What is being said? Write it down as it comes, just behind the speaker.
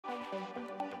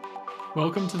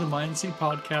Welcome to the Mindset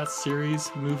Podcast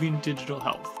series, Moving Digital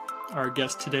Health. Our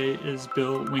guest today is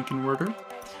Bill Winkenwerder.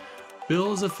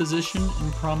 Bill is a physician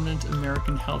and prominent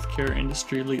American healthcare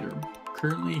industry leader.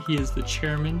 Currently, he is the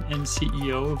chairman and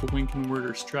CEO of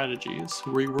Winkenwerder Strategies,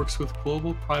 where he works with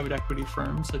global private equity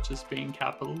firms such as Bain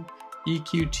Capital,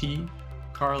 EQT,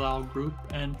 Carlyle Group,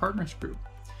 and Partners Group,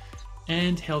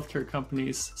 and healthcare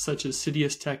companies such as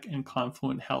CitiusTech and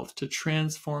Confluent Health to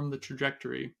transform the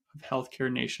trajectory of healthcare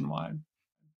nationwide.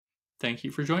 Thank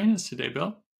you for joining us today,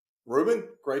 Bill. Reuben,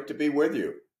 great to be with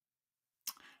you.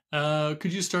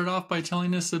 Could you start off by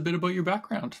telling us a bit about your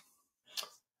background?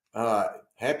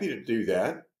 Happy to do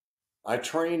that. I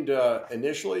trained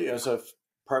initially as a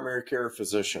primary care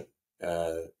physician,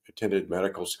 attended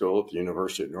medical school at the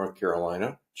University of North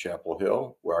Carolina, Chapel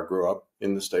Hill, where I grew up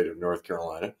in the state of North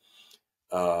Carolina.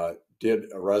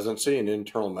 Did a residency in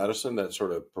internal medicine that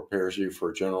sort of prepares you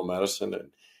for general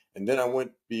medicine. And then I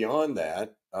went beyond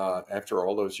that after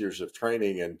all those years of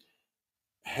training and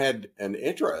had an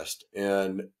interest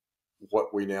in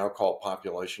what we now call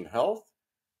population health,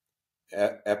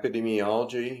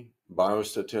 epidemiology,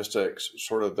 biostatistics,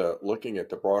 sort of looking at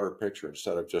the broader picture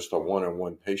instead of just a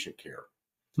one-on-one patient care.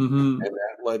 Mm-hmm. And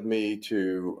that led me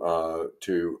to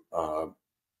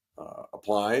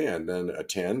apply and then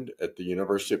attend at the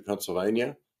University of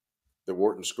Pennsylvania, the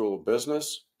Wharton School of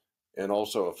Business, and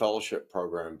also a fellowship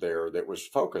program there that was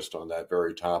focused on that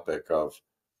very topic of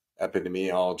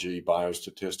epidemiology,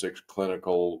 biostatistics,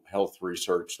 clinical health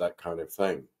research, that kind of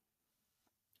thing.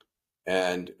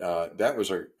 And that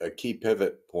was a key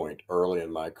pivot point early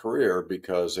in my career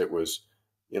because it was,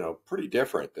 pretty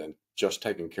different than just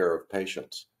taking care of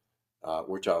patients,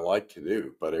 which I like to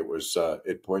do, but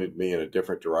it pointed me in a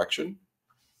different direction.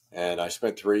 And I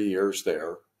spent 3 years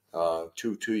there,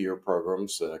 two-year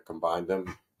programs, combined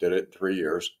them, did it in 3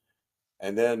 years.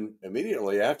 And then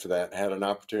immediately after that, had an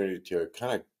opportunity to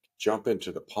kind of jump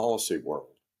into the policy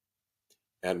world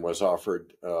and was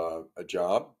offered a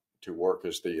job to work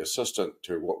as the assistant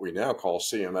to what we now call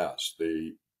CMS,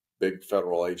 the big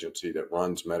federal agency that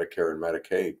runs Medicare and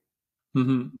Medicaid.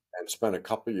 Mm-hmm. And spent a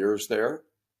couple of years there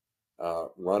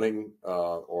running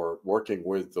or working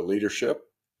with the leadership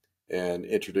and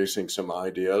introducing some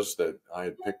ideas that I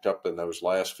had picked up in those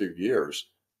last few years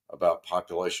about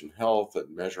population health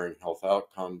and measuring health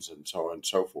outcomes and so on and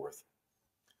so forth.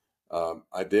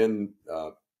 I then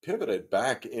pivoted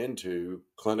back into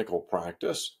clinical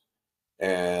practice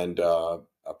and a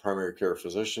primary care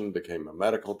physician, became a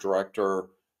medical director,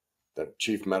 the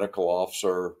chief medical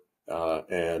officer,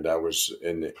 and I was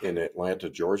in Atlanta,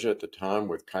 Georgia at the time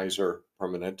with Kaiser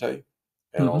Permanente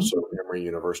and also Emory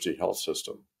University Health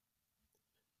System.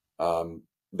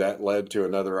 That led to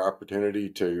another opportunity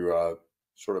to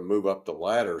sort of move up the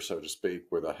ladder, so to speak,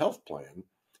 with a health plan,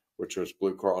 which was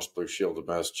Blue Cross Blue Shield of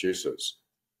Massachusetts,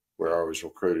 where I was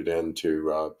recruited in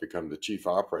to become the chief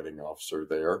operating officer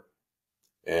there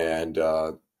and,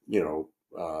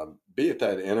 be at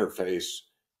that interface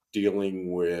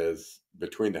dealing with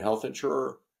between the health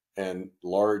insurer and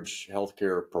large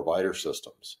healthcare provider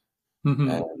systems. Mm-hmm.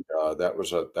 And that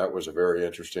was a very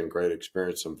interesting, great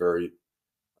experience. Some very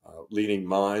leading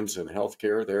minds in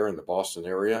healthcare there in the Boston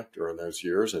area during those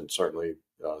years, and certainly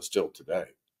still today.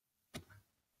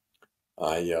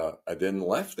 I then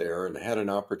left there and had an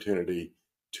opportunity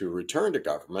to return to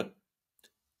government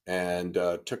and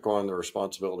took on the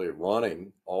responsibility of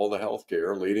running all the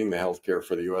healthcare, leading the healthcare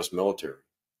for the U.S. military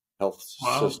health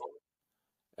system.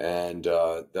 And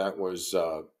that was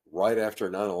right after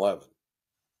 9/11.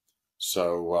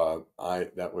 So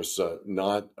that was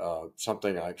not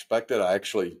something I expected. I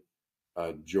actually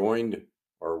joined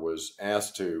or was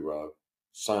asked to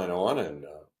sign on and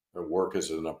work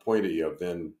as an appointee of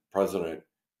then President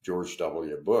George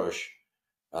W. Bush.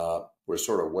 Was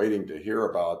sort of waiting to hear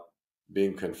about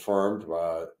being confirmed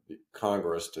by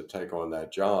Congress to take on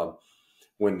that job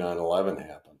when 9/11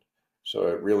 happened. So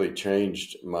it really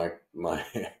changed my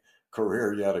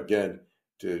career yet again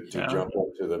to jump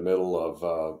into the middle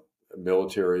of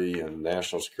military and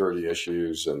national security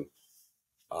issues and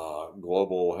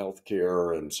global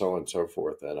healthcare and so on and so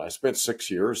forth. And I spent 6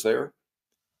 years there,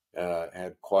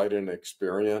 had quite an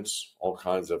experience, all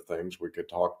kinds of things. We could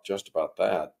talk just about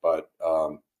that, but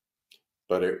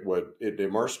it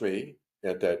immersed me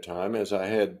at that time, as I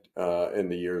had in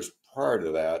the years prior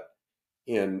to that,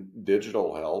 in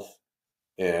digital health,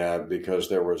 and because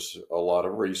there was a lot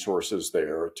of resources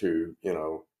there to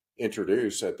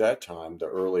introduce at that time the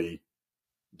early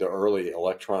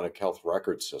electronic health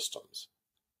record systems.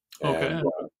 Okay.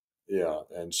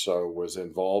 And so was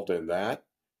involved in that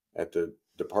at the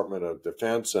Department of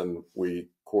Defense, and we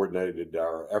coordinated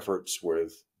our efforts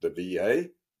with the VA,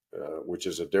 which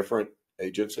is a different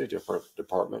agency, different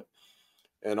department,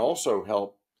 and also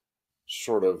helped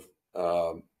sort of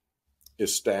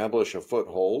establish a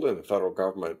foothold in the federal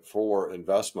government for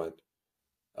investment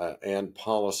and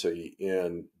policy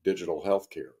in digital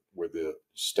healthcare with the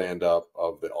stand up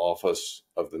of the Office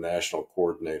of the National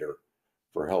Coordinator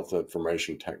for Health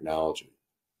Information Technology.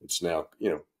 It's now,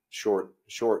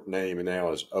 short name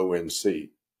now is ONC.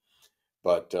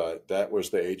 But that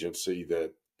was the agency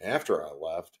that, after I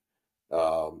left,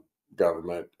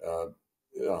 government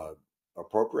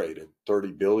appropriated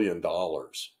 $30 billion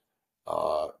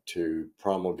to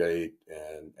promulgate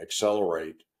and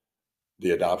accelerate the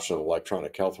adoption of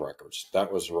electronic health records.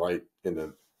 That was right in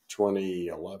the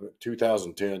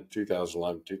 2010,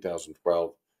 2011,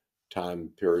 2012 time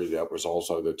period. That was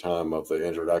also the time of the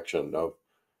introduction of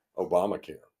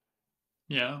Obamacare.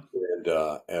 Yeah.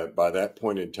 And by that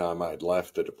point in time, I had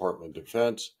left the Department of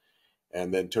Defense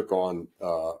and then took on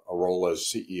a role as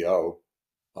CEO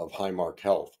of Highmark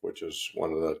Health, which is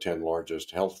one of the 10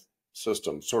 largest health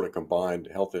systems, sort of combined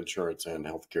health insurance and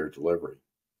healthcare delivery.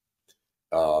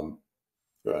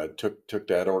 Took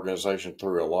that organization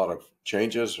through a lot of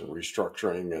changes and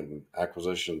restructuring and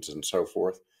acquisitions and so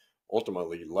forth.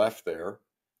 Ultimately left there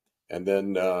and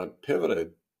then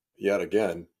pivoted yet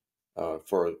again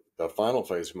for the final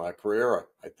phase of my career.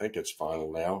 I think it's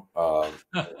final now.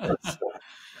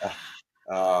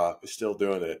 Still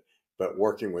doing it, but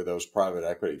working with those private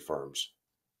equity firms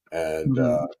and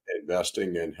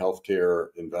investing in healthcare,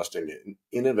 investing in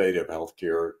innovative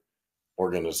healthcare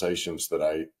organizations that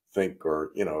I think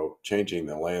are, changing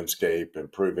the landscape,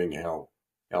 improving how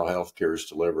healthcare is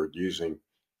delivered using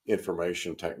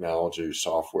information technology,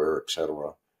 software, et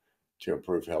cetera, to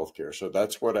improve healthcare. So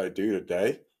that's what I do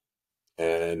today.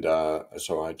 And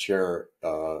so I chair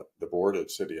the board at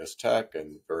CitiusTech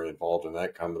and very involved in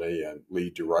that company and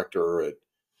lead director at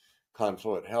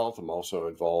Confluent Health. I'm also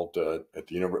involved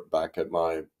back at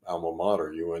my alma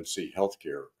mater, UNC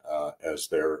Healthcare, as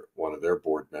one of their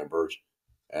board members,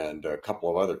 and a couple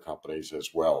of other companies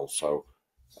as well. So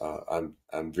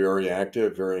I'm very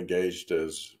active, very engaged,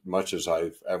 as much as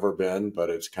I've ever been, but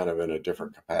it's kind of in a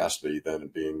different capacity than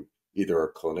being either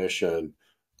a clinician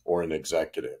or an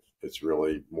executive. It's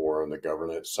really more on the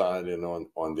governance side and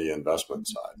on the investment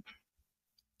side.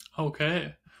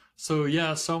 Okay. So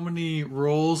yeah, so many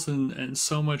roles and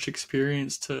so much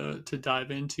experience to dive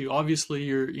into. Obviously,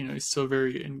 you're still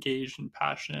very engaged and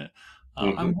passionate.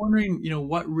 I'm wondering,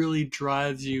 what really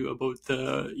drives you about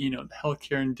the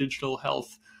healthcare and digital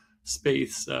health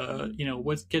space?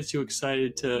 What gets you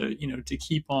excited to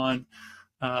keep on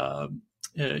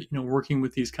working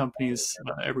with these companies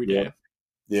every day?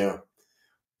 Yeah.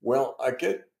 Well, I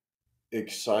get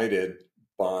excited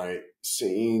by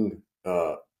seeing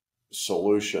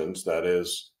solutions, that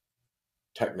is,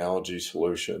 technology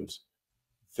solutions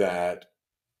that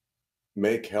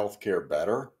make healthcare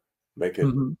better, make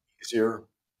it easier,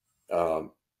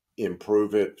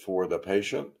 improve it for the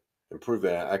patient, improve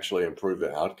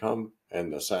the outcome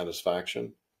and the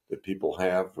satisfaction that people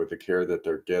have with the care that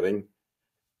they're getting.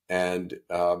 And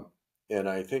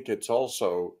I think it's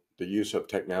also the use of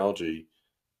technology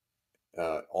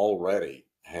already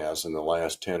has, in the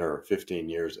last 10 or 15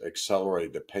 years,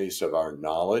 accelerated the pace of our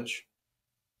knowledge.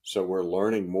 So we're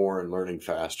learning more and learning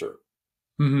faster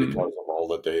because of all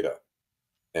the data.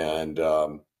 And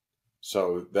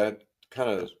so that kind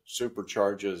of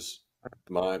supercharges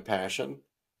my passion.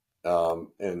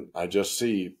 And I just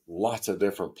see lots of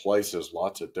different places,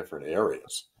 lots of different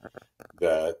areas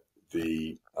that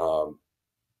the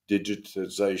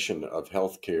digitization of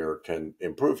healthcare can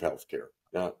improve healthcare.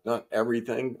 Now, not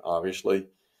everything, obviously,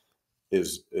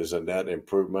 is a net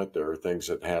improvement. There are things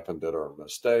that happen that are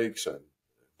mistakes, and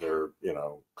there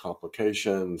are,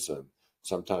 complications, and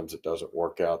sometimes it doesn't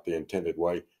work out the intended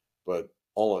way. But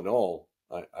all in all,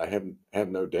 I have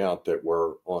no doubt that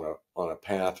we're on a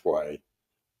pathway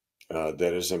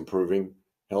that is improving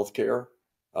healthcare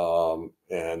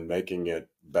and making it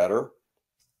better.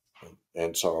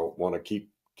 And so I want to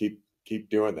keep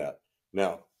doing that.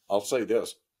 Now, I'll say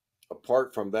this.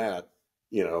 Apart from that,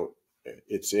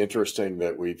 it's interesting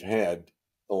that we've had,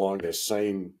 along the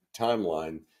same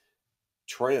timeline,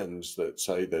 trends that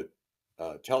say that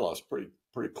tell us pretty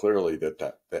clearly that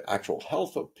the actual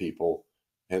health of people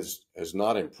has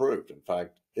not improved. In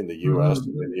fact, in the U.S.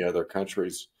 and many other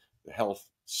countries, the health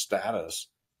status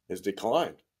has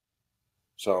declined.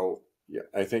 So yeah,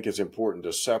 I think it's important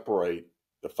to separate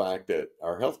the fact that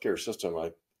our healthcare system,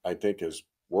 I think, is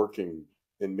working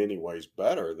in many ways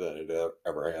better than it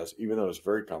ever has, even though it's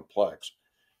very complex.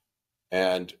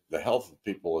 and the health of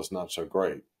people is not so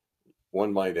great.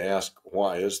 One might ask,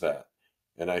 why is that?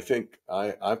 And I think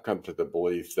I've come to the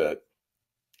belief that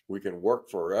we can work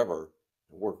forever,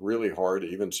 work really hard,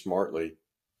 even smartly,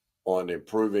 on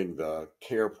improving the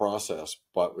care process,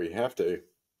 but we have to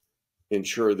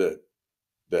ensure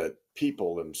that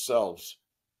people themselves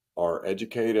are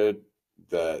educated,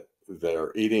 that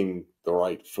they're eating the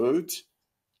right foods,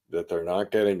 that they're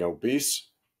not getting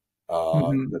obese,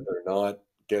 that Hmm. they're not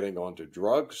getting onto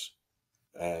drugs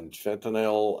and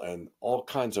fentanyl and all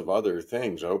kinds of other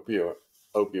things,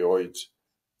 opioids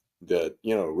that,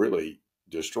 really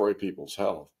destroy people's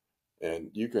health.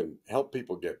 And you can help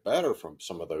people get better from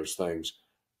some of those things,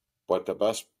 but the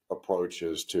best approach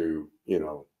is to,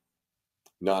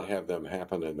 not have them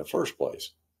happen in the first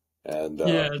place. And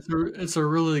Yeah, it's a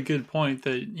really good point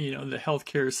that the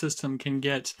healthcare system can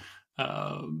get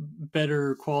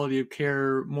better quality of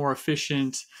care, more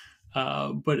efficient.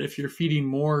 But if you're feeding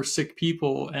more sick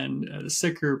people and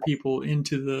sicker people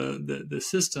into the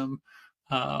system,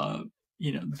 uh,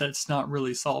 that's not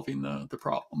really solving the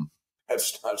problem.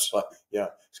 that's not, yeah,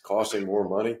 it's costing more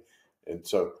money. And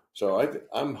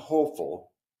I'm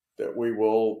hopeful that we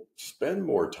will spend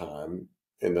more time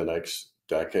in the next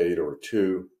decade or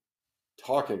two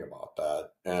talking about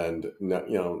that, and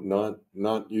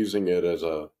not using it as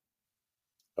a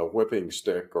whipping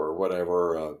stick or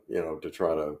whatever, to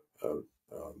try to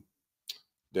um,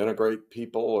 denigrate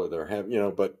people or they're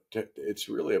having, but it's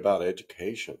really about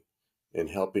education and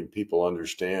helping people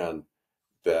understand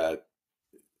that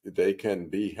they can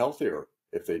be healthier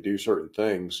if they do certain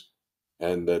things,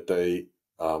 and that they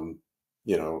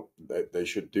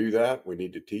should do that. We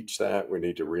need to teach that. We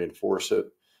need to reinforce it.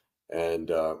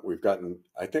 And we've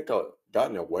I think,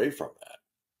 gotten away from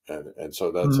that. And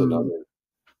so that's Mm. another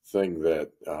thing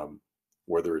that,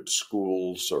 whether it's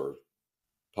schools or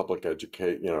public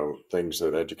educate, things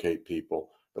that educate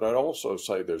people. But I'd also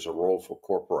say there's a role for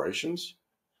corporations,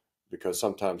 because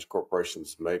sometimes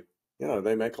corporations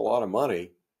they make a lot of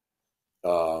money,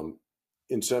 um,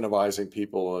 incentivizing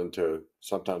people into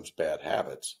sometimes bad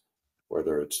habits,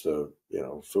 whether it's the,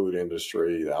 food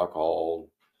industry, the alcohol,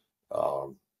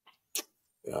 um,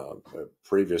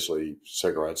 previously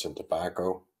cigarettes and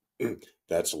tobacco.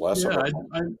 That's less of Yeah, a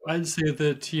I'd say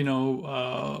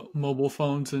that mobile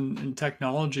phones and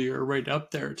technology are right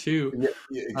up there too. yeah,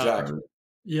 yeah, Uh, exactly.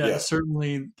 yeah, Yeah,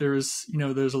 certainly there's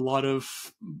a lot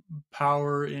of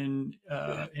power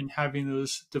yeah, in having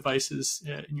those devices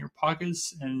in your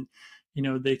pockets, and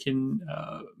they can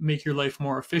make your life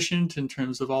more efficient in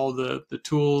terms of all the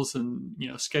tools and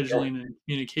yeah, scheduling and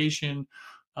communication.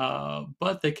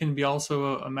 But they can be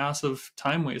also a massive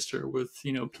time waster with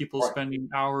people right. spending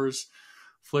hours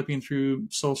flipping through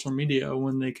social media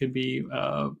when they could be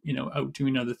out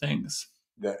doing other things.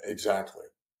 Exactly,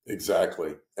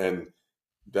 exactly. And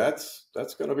that's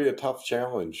going to be a tough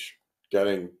challenge,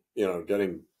 getting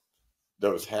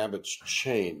those habits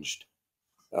changed,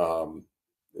 um,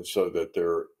 so that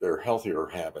they're healthier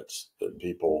habits that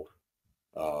people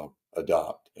uh,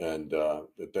 adopt, and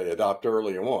that they adopt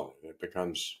early on. It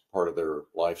becomes part of their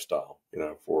lifestyle,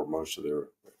 for most of their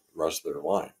rest of their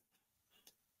life.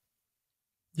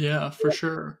 Yeah, for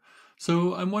sure.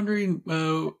 So I'm wondering,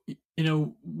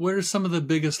 what are some of the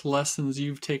biggest lessons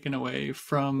you've taken away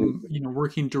from,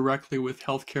 working directly with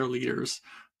healthcare leaders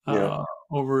Yeah,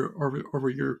 over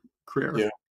your career? yeah.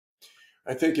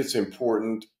 I think it's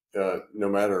important, no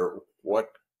matter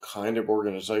what kind of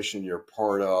organization you're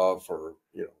part of, or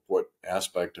what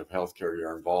aspect of healthcare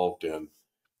you're involved in,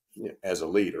 as a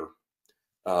leader,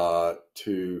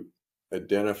 to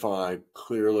identify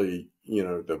clearly,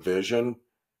 the vision,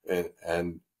 and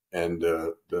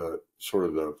the sort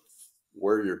of the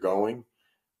where you're going,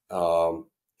 um,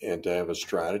 and to have a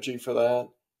strategy for that,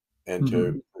 and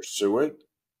to Hmm. pursue it,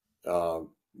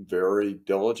 very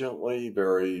diligently,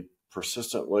 very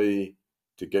persistently,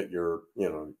 to get your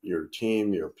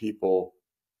team, your people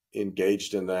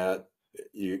engaged in that.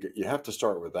 You have to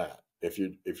start with that. If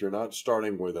you're not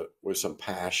starting with some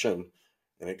passion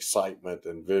and excitement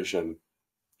and vision,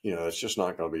 it's just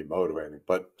not going to be motivating.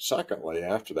 But secondly,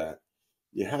 after that,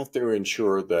 you have to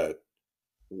ensure that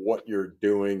what you're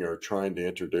doing or trying to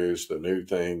introduce, the new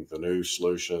thing, the new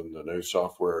solution, the new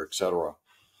software, etc.,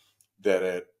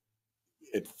 that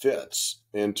it fits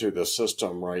into the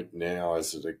system right now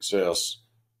as it exists.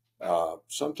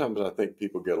 Sometimes I think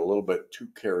people get a little bit too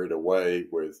carried away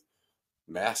with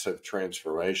massive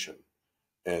transformation,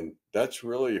 and that's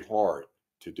really hard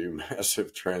to do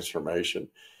massive transformation.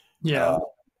 Yeah. Uh,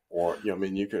 or, I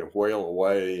mean, you can wail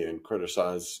away and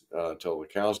criticize till the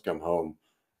cows come home,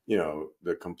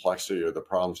 the complexity or the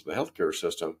problems of the healthcare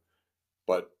system,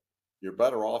 but you're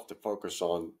better off to focus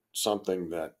on something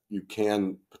that you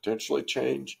can potentially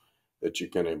change, that you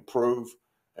can improve,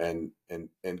 and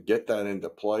get that into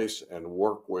place and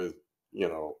work with,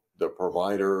 the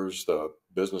providers, the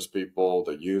business people,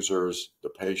 the users, the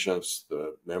patients,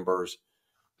 the members.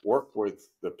 Work with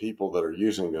the people that are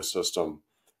using the system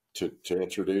to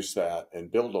introduce that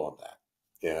and build on that.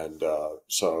 And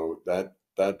so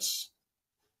that's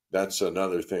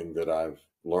another thing that I've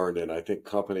learned. And I think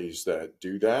companies that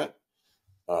do that,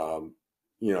 um,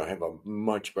 have a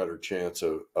much better chance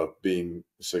of being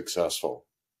successful.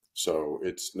 So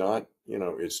it's not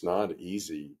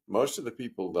easy. Most of the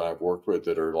people that I've worked with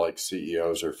that are like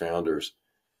CEOs or founders,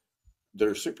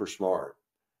 they're super smart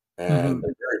and Hmm.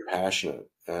 they're very passionate.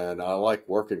 And I like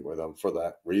working with them for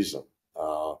that reason.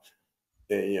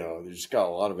 They just got a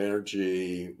lot of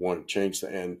energy, want to change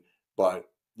the end. But,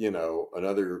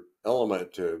 another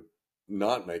element to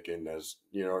not making is,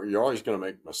 you're always going to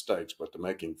make mistakes, but to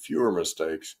making fewer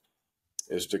mistakes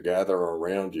is to gather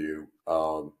around you,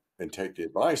 and take the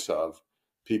advice of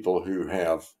people who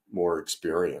have more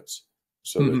experience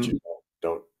so that Hmm. you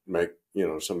don't make,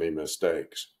 so many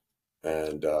mistakes.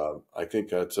 And I think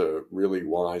that's a really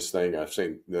wise thing. I've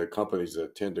seen the companies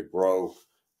that tend to grow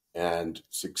and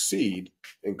succeed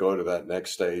and go to that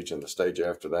next stage and the stage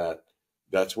after that.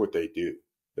 That's what they do.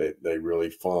 They really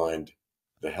find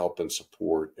the help and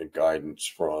support and guidance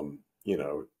from,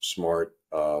 smart,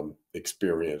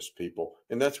 experienced people.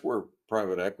 And that's where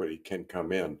private equity can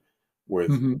come in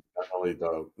with Hmm. not only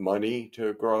the money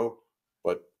to grow,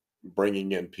 but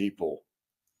bringing in people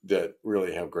that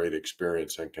really have great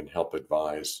experience and can help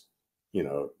advise,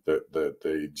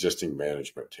 the existing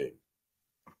management team.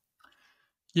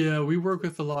 Yeah, we work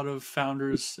with a lot of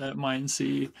founders at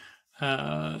MindC,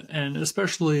 and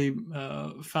especially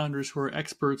founders who are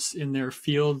experts in their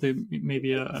field. They may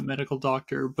be a medical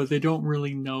doctor, but they don't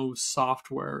really know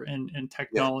software and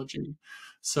Yeah, technology.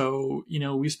 So,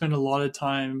 we spend a lot of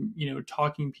time,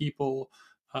 talking people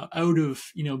out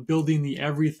of, building the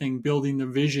everything, building the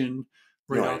vision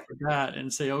right right, off the bat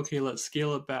and say, okay, let's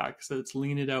scale it back. So let's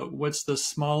lean it out. What's the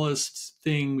smallest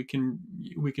thing we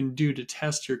can do to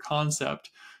test your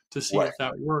concept to see right. if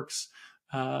that works?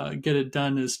 Get it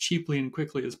done as cheaply and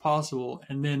quickly as possible,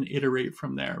 and then iterate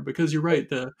from there. Because you're right,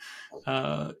 the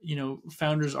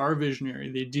founders are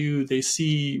visionary. They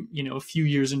see a few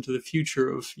years into the future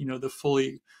of the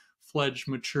fully fledged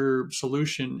mature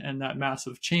solution and that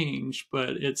massive change, but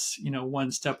it's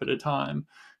one step at a time,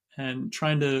 and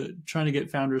trying to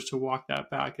get founders to walk that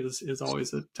back is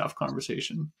always a tough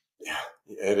conversation. Yeah,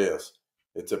 it is.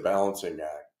 It's a balancing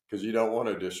act because you don't want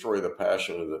to destroy the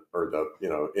passion of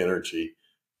the energy.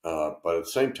 But at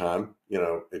the same time,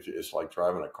 if it's like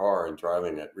driving a car and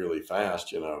driving it really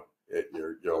fast,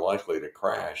 you're likely to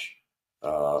crash.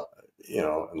 Uh,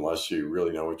 unless you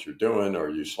really know what you're doing or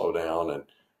you slow down and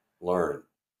learn.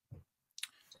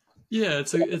 Yeah,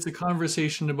 it's a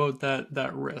conversation about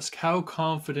that risk. How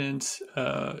confident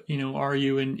are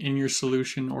you in your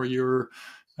solution or your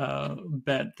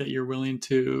bet that you're willing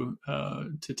to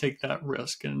take that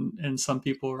risk? And some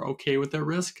people are okay with that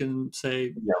risk and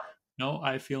say, Yeah, no,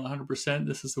 I feel 100%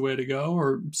 this is the way to go.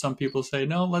 Or some people say,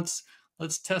 no, let's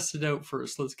test it out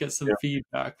first. Let's get some yeah,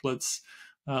 feedback. Let's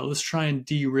try and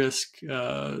de-risk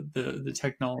the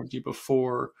technology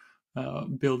before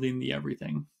building the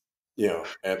everything. yeah,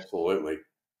 absolutely,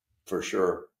 for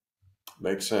sure,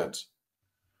 makes sense.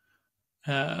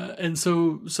 And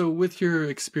so with your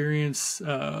experience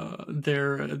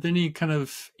there, are there any kind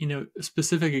of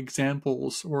specific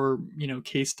examples or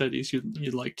case studies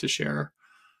you'd like to share?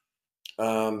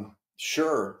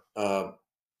 Sure.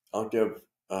 I'll give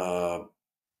uh,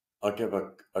 I'll give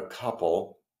a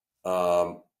couple,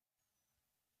 um,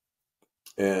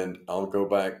 and I'll go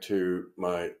back to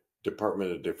my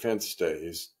Department of Defense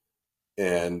days.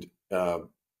 And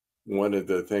one of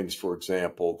the things, for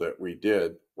example, that we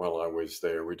did while I was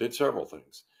there, we did several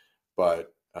things,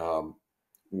 but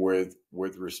with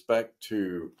respect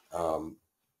to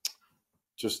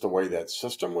just the way that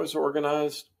system was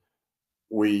organized,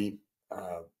 we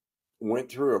uh,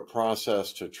 went through a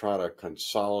process to try to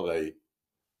consolidate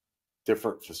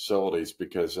different facilities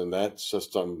because in that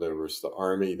system there was the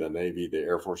Army, the Navy, the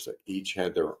Air Force that each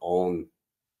had their own,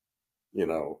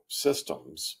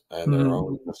 systems and their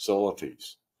own Mm-hmm.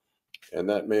 facilities. And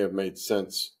that may have made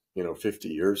sense, 50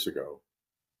 years ago,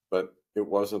 but it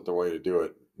wasn't the way to do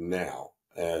it now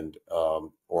and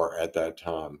or at that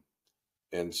time.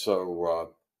 And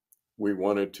so we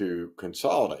wanted to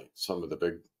consolidate some of the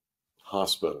big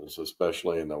hospitals,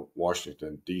 especially in the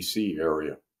Washington, D.C.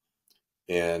 area.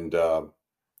 And,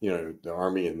 the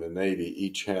Army and the Navy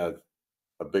each had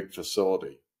a big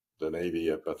facility the Navy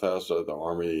at Bethesda, the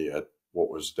Army at what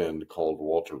was then called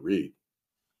Walter Reed.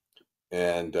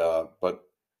 And but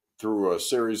through a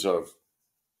series of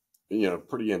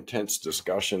pretty intense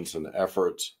discussions and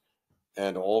efforts,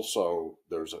 and also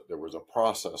there was a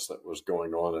process that was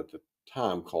going on at the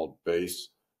time called base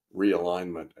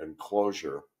realignment and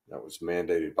closure that was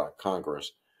mandated by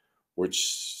Congress,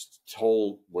 which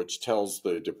tells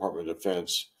the Department of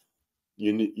Defense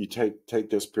you take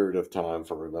this period of time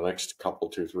for the next couple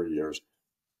 2-3 years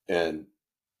and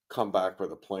come back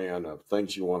with a plan of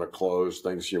things you want to close,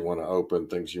 things you want to open,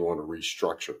 things you want to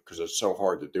restructure, because it's so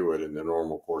hard to do it in the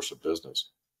normal course of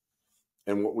business.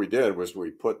 And what we did was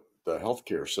we put the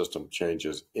healthcare system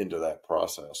changes into that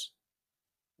process,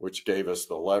 which gave us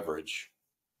the leverage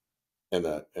and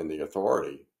the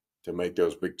authority to make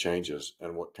those big changes.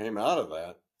 And what came out of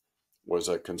that was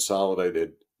a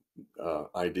consolidated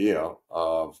idea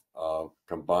of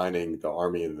combining the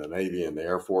Army and the Navy and the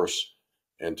Air Force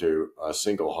into a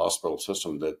single hospital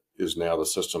system that is now the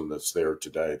system that's there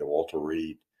today, the Walter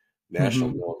Reed National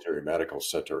Military Medical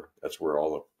Center. That's where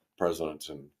all the presidents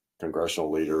and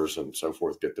congressional leaders and so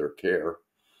forth get their care.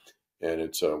 And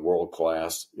it's a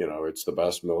world-class, it's the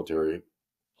best military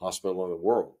hospital in the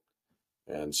world.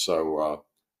 And so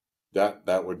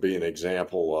that would be an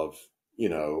example of,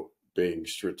 being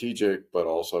strategic, but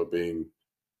also being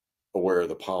aware of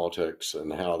the politics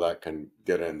and how that can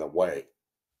get in the way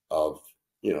of,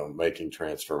 making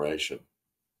transformation.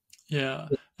 Yeah.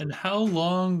 And how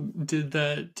long did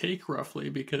that take roughly?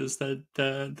 Because that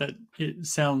it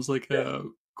sounds like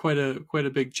quite a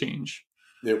big change.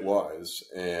 It was,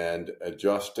 and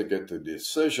just to get the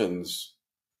decisions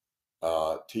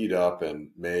teed up and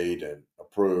made and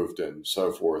approved and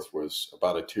so forth was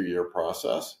about a 2-year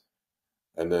process.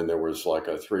 And then there was like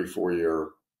a 3-4 year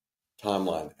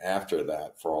timeline after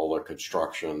that for all the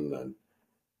construction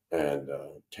and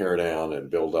tear down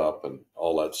and build up and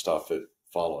all that stuff that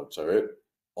followed. So it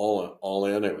all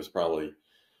in, it was probably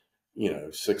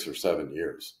 6 or 7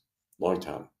 years, long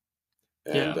time.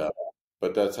 And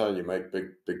but that's how you make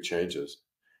big changes.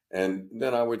 And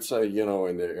then I would say,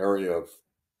 in the area of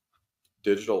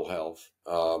digital health,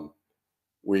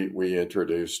 we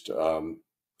introduced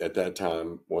at that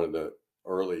time one of the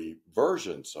early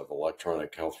versions of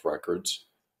electronic health records,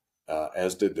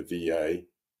 as did the VA.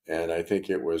 And I think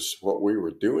it was what we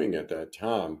were doing at that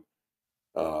time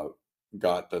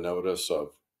got the notice of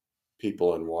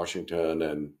people in Washington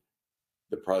and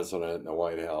the president and the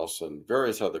White House and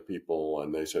various other people.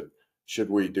 And they said, should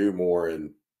we do more as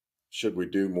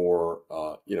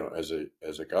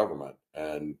a government?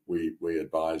 And we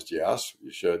advised, yes,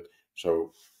 you should.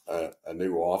 So a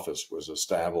new office was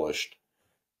established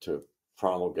to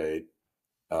promulgate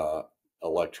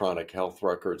electronic health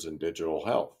records and digital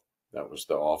health. That was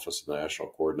the Office of the National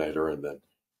Coordinator. And then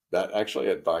that actually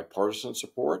had bipartisan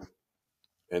support.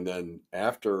 And then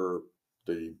after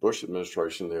the Bush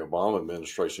administration, the Obama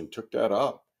administration took that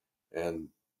up and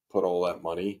put all that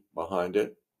money behind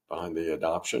it, behind the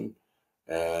adoption.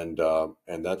 And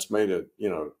that's made it,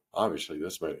 obviously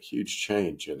this made a huge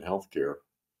change in healthcare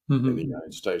in the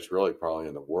United States, really probably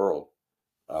in the world.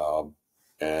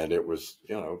 And it was,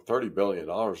 $30 billion,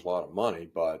 a lot of money,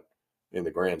 but in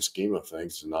the grand scheme of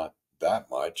things, not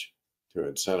that much to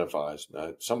incentivize.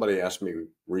 Now, somebody asked me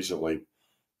recently,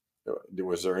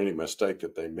 was there any mistake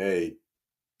that they made?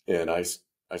 And I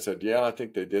said, yeah, I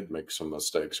think they did make some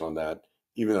mistakes on that,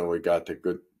 even though we got the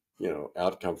good,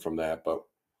 outcome from that. But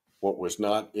what was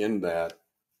not in that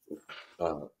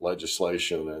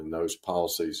legislation and those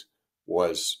policies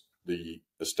was the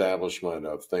establishment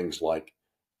of things like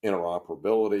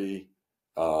interoperability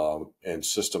and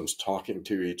systems talking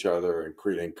to each other and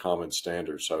creating common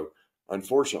standards. So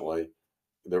unfortunately,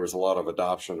 there was a lot of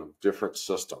adoption of different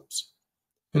systems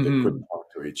and they couldn't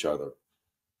talk to each other.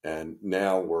 And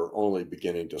now we're only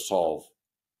beginning to solve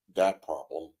that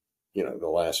problem, the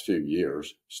last few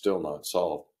years, still not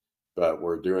solved. But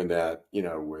we're doing that,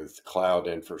 with cloud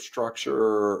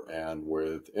infrastructure and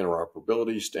with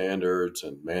interoperability standards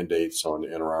and mandates on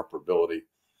interoperability.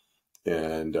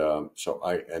 And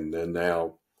and then now,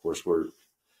 of course, we're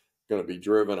going to be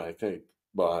driven, I think,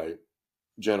 by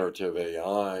generative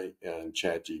AI and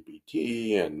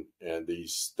ChatGPT and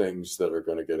these things that are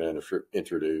going to get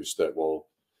introduced that will,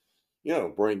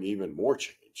 bring even more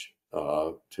change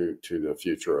to the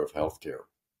future of healthcare.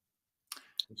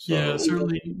 So, yeah,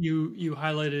 certainly you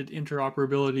highlighted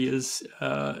interoperability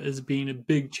as being a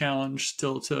big challenge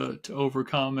still to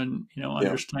overcome, and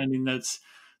understanding that's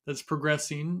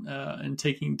progressing and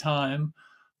taking time.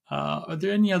 Are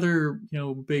there any other,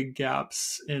 big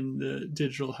gaps in the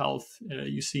digital health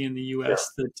you see in the Yeah.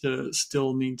 U.S. that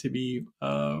still need to be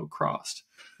crossed?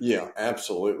 Yeah,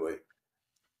 absolutely.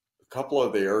 A couple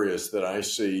of the areas that I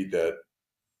see that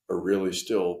are really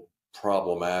still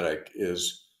problematic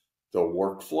is the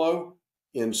workflow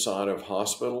inside of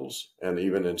hospitals and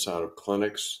even inside of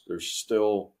clinics. There's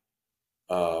still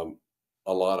um,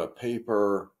 a lot of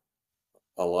paper,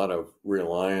 a lot of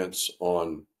reliance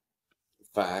on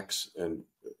fax and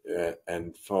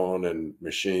phone and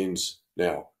machines.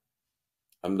 Now,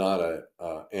 I'm not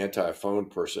a anti-phone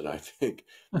person. I think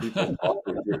people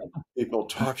talking to people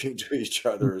talking to each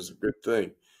other is a good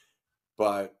thing,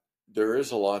 but there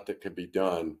is a lot that could be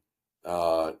done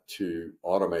to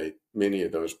automate many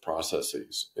of those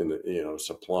processes in the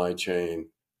supply chain,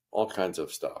 all kinds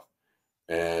of stuff,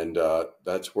 and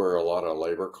that's where a lot of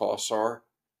labor costs are.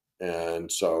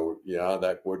 And so, yeah,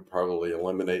 that would probably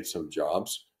eliminate some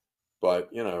jobs,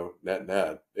 but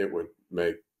net it would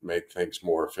make things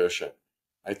more efficient.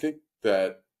 I think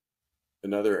that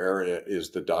another area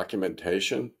is the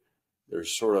documentation.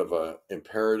 There's sort of a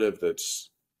imperative that's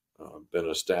been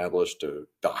established to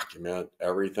document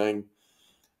everything,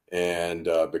 and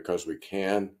because we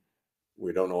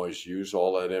don't always use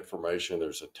all that information.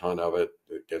 There's a ton of it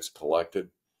that gets collected,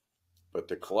 but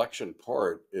the collection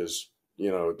part is,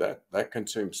 that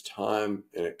consumes time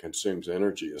and it consumes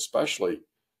energy, especially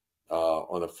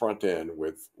on the front end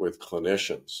with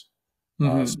clinicians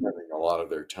Hmm. spending a lot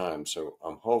of their time. So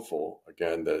I'm hopeful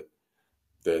again that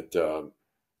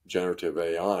generative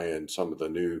AI and some of the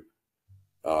new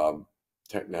um,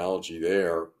 technology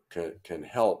there can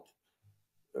help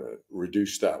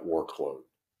reduce that workload,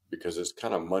 because it's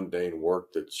kind of mundane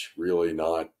work that's really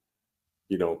not,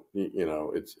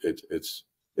 it's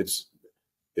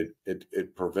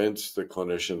it prevents the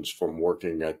clinicians from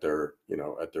working at their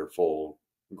full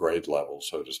grade level,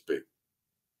 so to speak.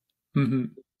 Hmm.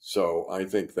 So I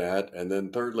think that, and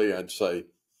then thirdly, I'd say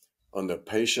on the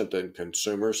patient and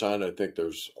consumer side, I think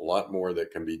there's a lot more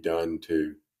that can be done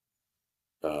to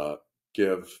uh,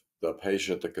 give the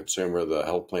patient, the consumer, the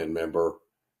health plan member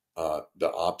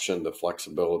the option, the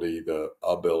flexibility, the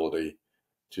ability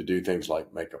to do things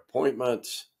like make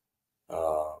appointments,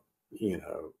 uh,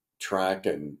 track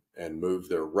and move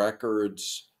their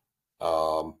records,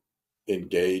 um,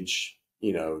 engage,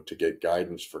 to get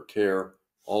guidance for care,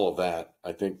 all of that.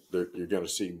 I think that you're going to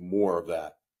see more of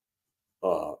that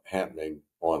happening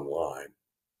online,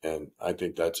 and I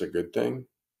think that's a good thing.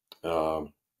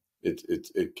 Um,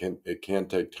 it can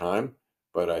take time,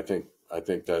 but I think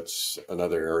that's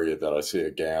another area that I see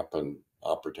a gap and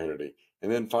opportunity.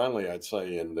 And then finally, I'd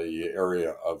say in the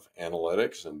area of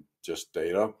analytics and just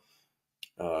data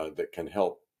that can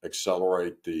help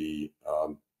accelerate the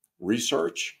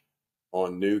research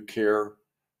on new care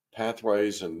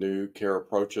pathways and new care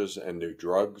approaches and new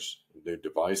drugs, new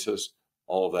devices.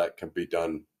 All of that can be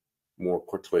done more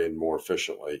quickly and more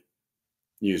efficiently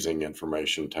using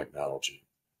information technology.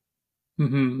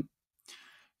 Hmm.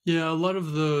 Yeah, a lot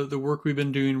of the work we've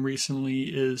been doing recently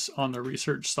is on the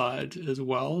research side as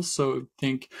well. So I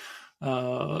think,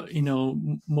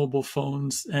 mobile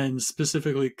phones and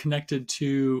specifically connected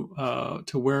to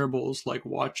wearables like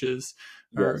watches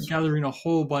are Yes. gathering a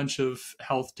whole bunch of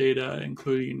health data,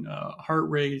 including heart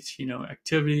rate,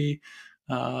 activity,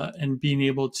 and being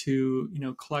able to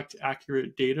collect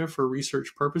accurate data for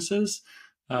research purposes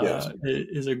Yes.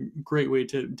 is a great way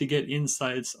to get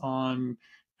insights on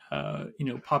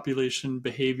population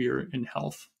behavior and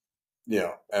health.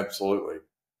 Yeah, absolutely.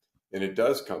 And it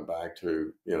does come back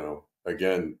to,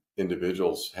 again,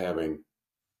 individuals having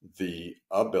the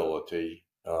ability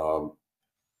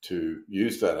to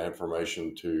use that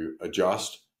information to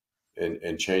adjust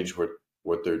and change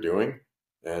what they're doing,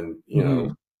 and, Hmm.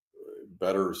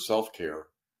 better self-care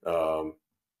um,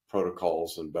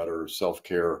 protocols and better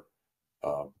self-care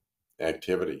uh,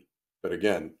 activity. But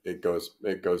again, it goes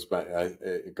back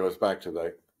to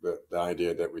the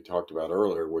idea that we talked about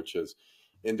earlier, which is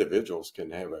individuals can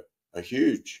have a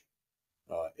huge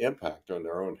impact on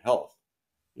their own health,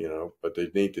 but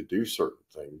they need to do certain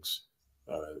things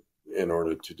uh, in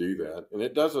order to do that. And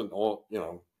it doesn't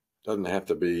have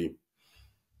to be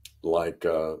like,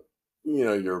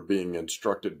 you're being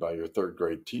instructed by your third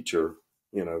grade teacher,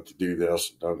 to do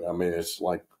this. I mean, it's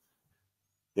like,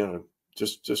 you know,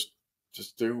 just, just,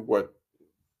 just do what,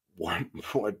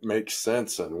 what makes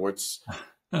sense and what's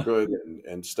good,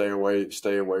 and stay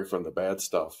away from the bad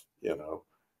stuff,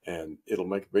 and it'll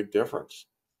make a big difference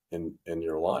in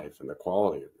your life and the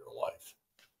quality of your life.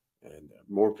 And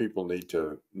more people need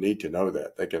to know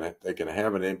that they can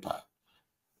have an impact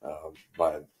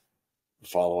by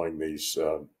following these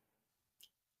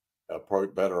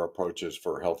better approaches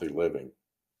for healthy living.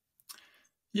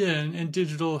 Yeah, and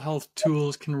digital health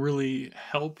tools can really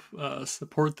help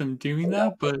support them doing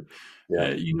that. But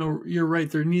Yeah, you're right.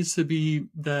 There needs to be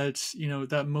that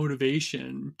that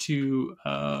motivation to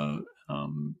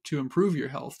improve your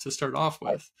health to start off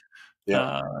with. yeah,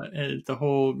 And the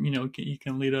whole you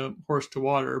can lead a horse to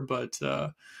water, but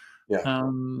yeah,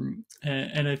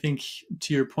 and I think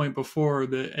to your point before,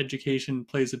 the education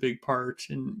plays a big part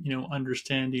in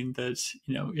understanding that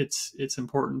it's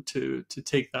important to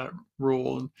take that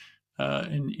role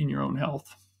in your own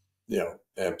health. yeah.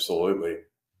 Absolutely,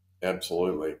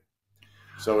 absolutely.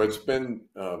 So it's been,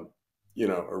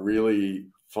 a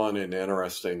really fun and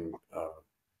interesting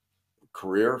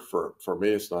career for me.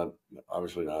 It's not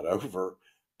obviously not over,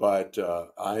 but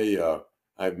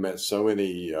I've met so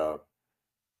many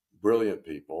brilliant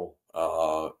people,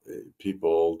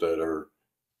 people that are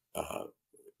uh,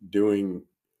 doing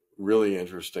really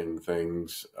interesting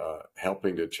things,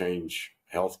 helping to change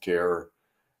healthcare,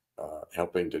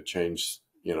 helping to change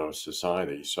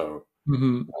society. So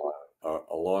Hmm.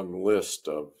 a long list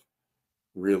of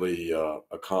really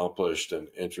accomplished and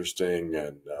interesting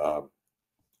and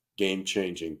game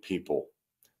changing people.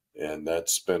 And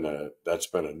that's been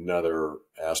another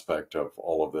aspect of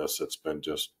all of this. It's been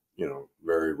just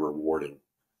very rewarding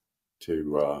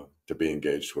to be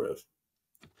engaged with.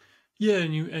 Yeah,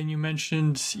 and you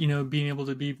mentioned being able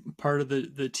to be part of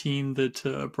the team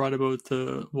that brought about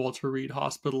the Walter Reed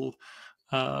Hospital.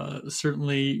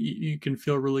 Certainly, you can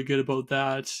feel really good about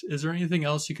that. Is there anything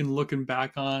else you can looking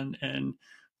back on and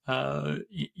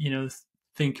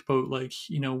think about, like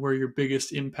where your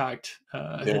biggest impact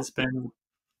Yeah. has been?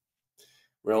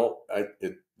 Well,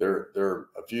 there are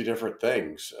a few different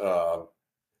things. At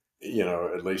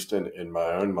least in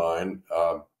my own mind,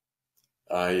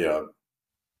 I,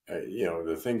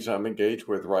 the things I'm engaged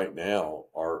with right now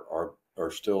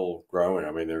are still growing.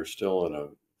 I mean, they're still in a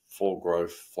full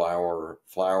growth,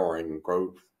 flowering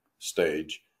growth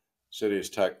stage.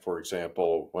 CitiusTech, for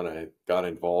example, when I got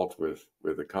involved with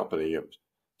the company,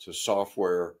 it's a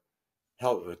software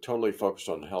health totally focused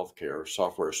on healthcare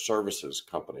software services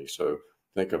company. So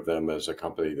think of them as a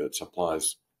company that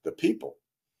supplies the people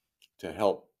to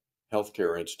help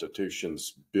healthcare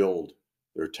institutions build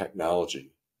their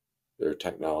technology their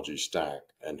technology stack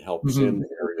and helps in Hmm.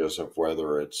 areas of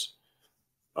whether it's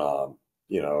um,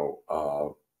 you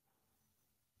know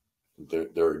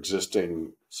their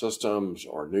existing systems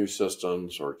or new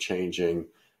systems or changing.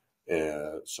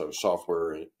 So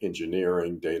software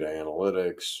engineering, data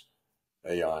analytics,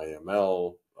 AI,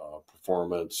 ML,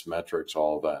 performance metrics,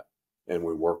 all of that. And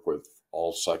we work with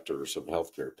all sectors of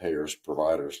healthcare: payers,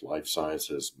 providers, life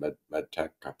sciences, med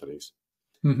tech companies.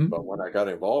 But Hmm. when I got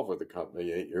involved with the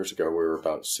company 8 years ago, we were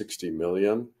about 60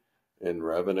 million in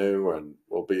revenue, and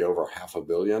we'll be over half a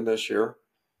billion this year.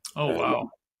 Oh, And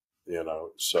wow.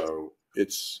 so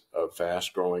it's a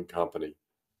fast growing company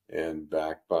and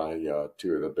backed by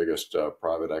two of the biggest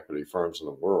private equity firms in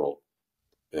the world.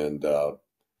 And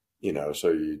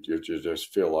so you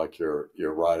just feel like you're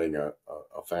riding a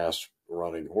fast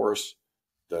running horse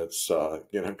that's going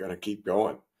to keep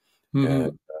going.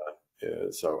 And Hmm.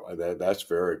 so that's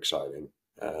very exciting.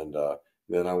 And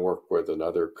then I work with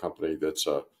another company that's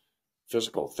a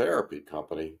physical therapy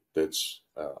company that's,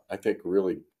 I think,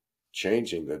 really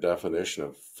changing the definition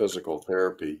of physical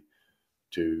therapy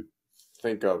to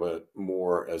think of it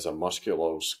more as a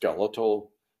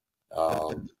musculoskeletal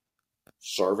um,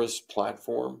 service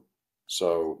platform.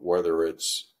 So whether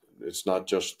it's not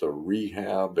just the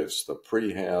rehab, it's the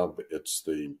prehab, it's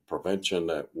the prevention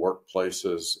at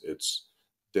workplaces, it's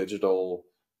digital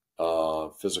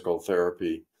physical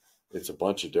therapy. It's a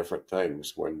bunch of different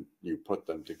things. When you put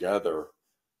them together,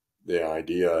 the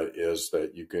idea is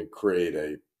that you can create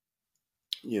a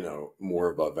more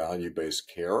of a value-based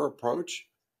care approach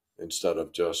instead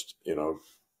of just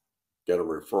get a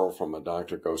referral from a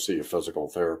doctor, go see a physical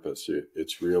therapist.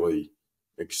 It's really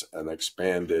an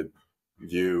expanded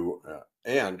view,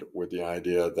 and with the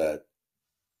idea that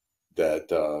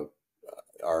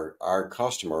our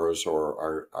customers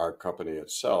or our company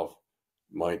itself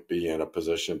might be in a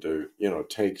position to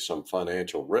take some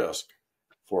financial risk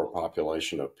for a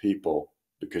population of people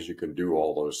because you can do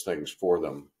all those things for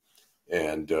them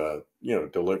and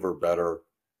deliver better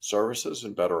services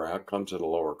and better outcomes at a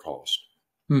lower cost.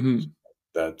 Hmm.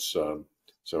 That's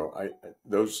so I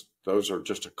those are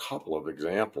just a couple of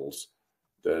examples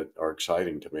that are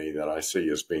exciting to me that I see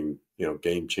as being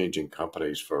game changing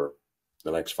companies for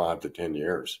the next 5 to 10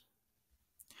 years.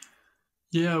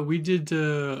 Yeah, we did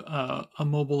a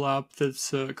mobile app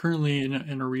that's currently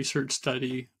in a research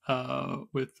study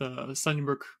with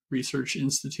Sunnybrook Research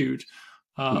Institute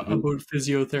Hmm. about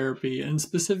physiotherapy and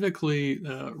specifically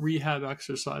rehab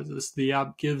exercises. The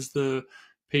app gives the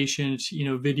patient,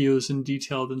 videos and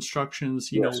detailed instructions,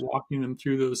 Yes. walking them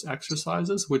through those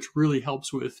exercises, which really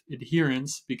helps with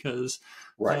adherence because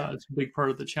Right. it's a big part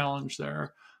of the challenge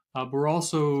there. But we're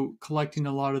also collecting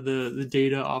a lot of the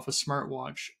data off a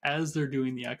smartwatch as they're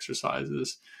doing the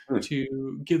exercises Hmm.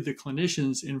 to give the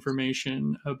clinicians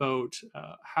information about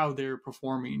how they're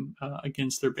performing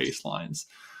against their baselines.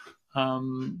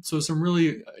 So some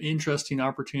really interesting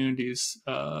opportunities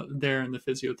there in the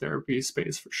physiotherapy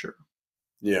space for sure.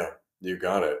 Yeah, you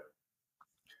got it.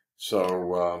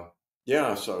 So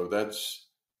yeah, so that's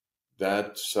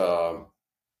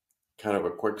kind of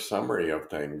a quick summary of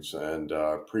things, and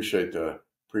appreciate the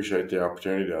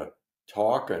opportunity to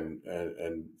talk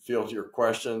and field your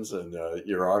questions. And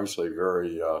you're obviously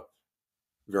very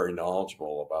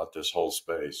knowledgeable about this whole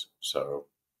space. So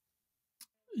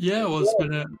Yeah, well, it's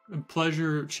been a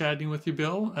pleasure chatting with you,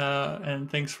 Bill, and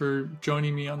thanks for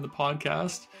joining me on the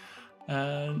podcast.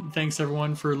 And thanks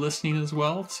everyone for listening as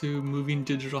well to Moving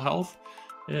Digital Health.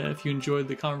 If you enjoyed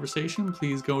the conversation,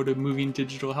 please go to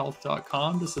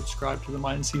movingdigitalhealth.com to subscribe to the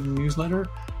Mind Season newsletter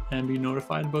and be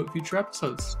notified about future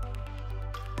episodes.